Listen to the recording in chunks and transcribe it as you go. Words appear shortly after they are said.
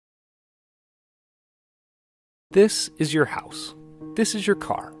This is your house. This is your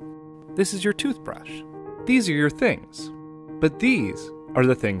car. This is your toothbrush. These are your things. But these are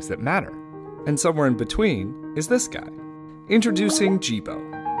the things that matter. And somewhere in between is this guy. Introducing Jibo,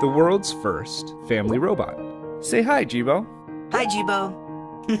 the world's first family robot. Say hi, Jibo. Hi, Jibo.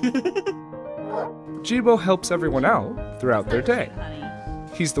 Jibo helps everyone out throughout their day.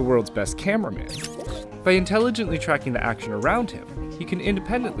 He's the world's best cameraman. By intelligently tracking the action around him, he can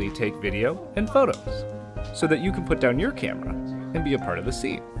independently take video and photos, so that you can put down your camera and be a part of the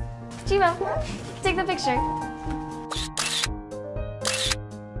scene. Jibo, take the picture.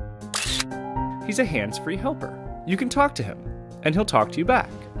 He's a hands-free helper. You can talk to him, and he'll talk to you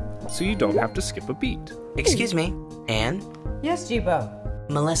back, so you don't have to skip a beat. Excuse me, Anne? Yes, Jibo.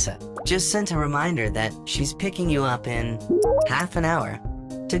 Melissa just sent a reminder that she's picking you up in half an hour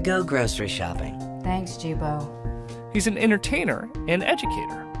to go grocery shopping. Thanks, Jibo. He's an entertainer and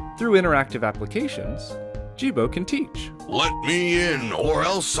educator. Through interactive applications, Jibo can teach. Let me in, or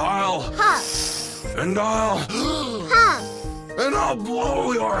else I'll... And I'll... And I'll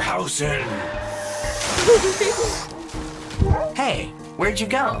blow your house in. Hey, where'd you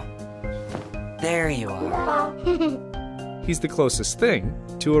go? There you are. He's the closest thing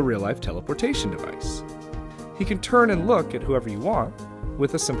to a real-life teleportation device. He can turn and look at whoever you want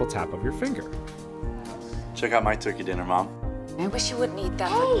with a simple tap of your finger. Check out my turkey dinner, Mom. I wish you wouldn't eat that.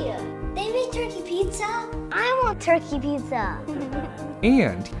 Hey, they make turkey pizza? I want turkey pizza.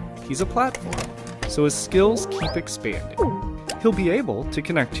 And he's a platform, so his skills keep expanding. He'll be able to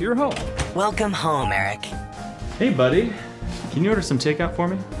connect to your home. Welcome home, Eric. Hey, buddy. Can you order some takeout for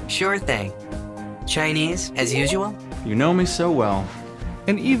me? Sure thing. Chinese, as usual? You know me so well.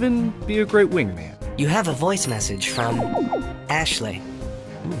 And even be a great wingman. You have a voice message from Ashley.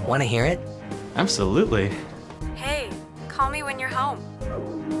 Want to hear it? Absolutely. Hey, call me when you're home.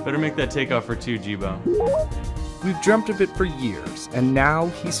 Better make that takeout for two, Jibo. We've dreamt of it for years, and now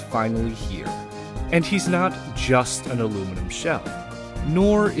he's finally here. And he's not just an aluminum shell,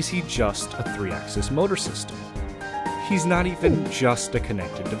 nor is he just a 3-axis motor system. He's not even just a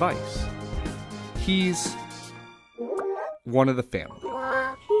connected device. He's one of the family.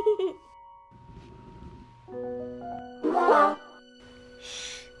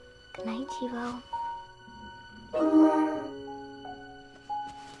 Good night, Jibo.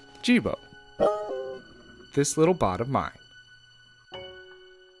 Jibo, this little bot of mine.